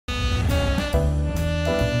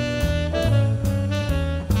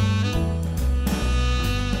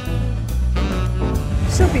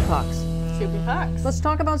Soupy pucks. Soupy pucks. Let's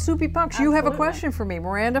talk about Soupy pucks. Absolutely. You have a question for me.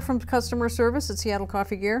 Miranda from customer service at Seattle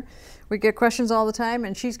Coffee Gear. We get questions all the time,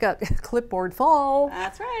 and she's got a clipboard full.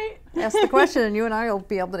 That's right. Ask the question, and you and I will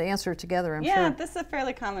be able to answer it together, I'm sure. Yeah, this is a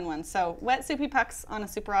fairly common one. So wet Soupy pucks on a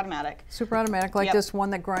Superautomatic. Superautomatic, like Yep. this one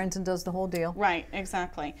that grinds and does the whole deal. Right,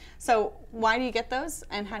 exactly. So why do you get those,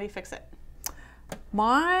 and how do you fix it?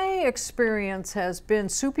 My experience has been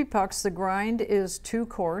Soupy pucks, the grind is too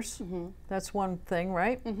coarse. That's one thing,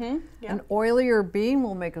 right? Yeah. An oilier bean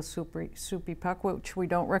will make a soupy puck, which we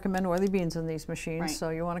don't recommend oily beans in these machines, Right. so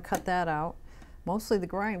you want to cut that out. Mostly the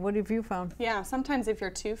grind. What have you found? Yeah, sometimes if you're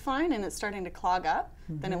too fine and it's starting to clog up,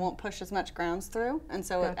 then it won't push as much grounds through, and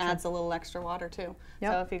so it Gotcha. adds a little extra water too.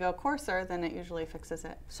 Yep. So if you go coarser, then it usually fixes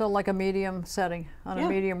it. So like a medium setting on a Yeah.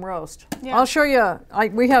 medium roast. Yeah. I'll show you,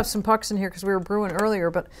 we have some pucks in here because we were brewing earlier,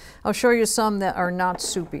 but I'll show you some that are not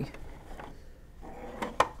soupy.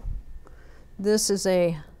 This is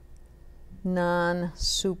a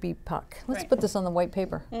non-soupy puck. Let's Right. put this on the white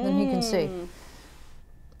paper, then he can see.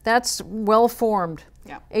 That's well formed.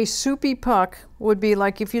 Yeah. A soupy puck would be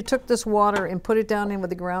like if you took this water and put it down in with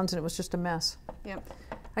the grounds and it was just a mess. Yep.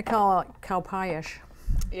 I call it cow pie-ish.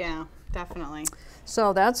 Yeah, definitely.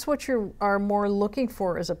 So that's what you are more looking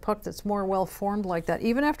for, is a puck that's more well formed like that.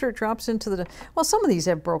 Even after it drops into the, well, some of these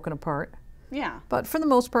have broken apart, Yeah. but for the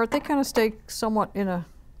most part, they kind of stay somewhat in a,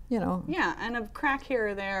 you know. Yeah, and a crack here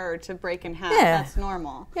or there, or to break in half, Yeah. that's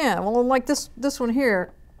normal. Yeah, well, like this one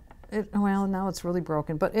here, well, now it's really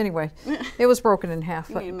broken. But anyway, it was broken in half,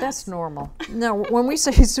 but mean a that's mess. normal. No, when we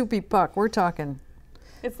say soupy puck, we're talking,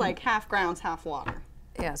 It's like half grounds, half water.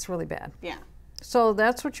 yeah, it's really bad. Yeah. So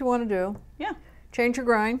that's what you want to do. Yeah. Change your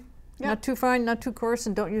grind. Yep. Not too fine, not too coarse,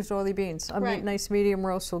 and don't use oily beans. A Right. nice medium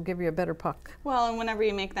roast will give you a better puck. Well, and whenever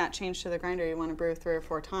you make that change to the grinder, you want to brew 3 or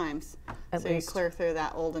 4 times. At so least. you clear through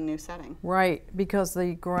that old and new setting. Right, because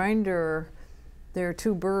the grinder, there are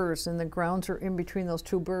 2 burrs, and the grounds are in between those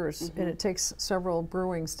 2 burrs, and it takes several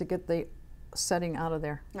brewings to get the setting out of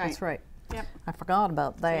there. That's right. Yep. I forgot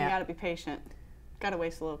about So you that. got to be patient. Got to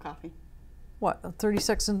waste a little coffee. What, 30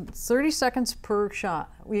 seconds per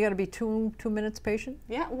shot? We got to be 2 minutes patient?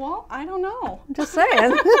 Yeah, well, I don't know. Just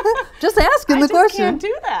saying. Just asking the I just question. can't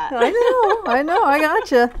do that. I know, I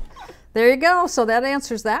gotcha. There you go. So that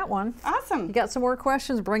answers that one. Awesome. You got some more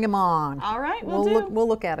questions? Bring them on. All right, we'll do. We'll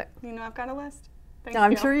look at it. You know I've got a list. Thank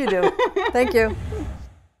I'm you. sure you do. Thank you.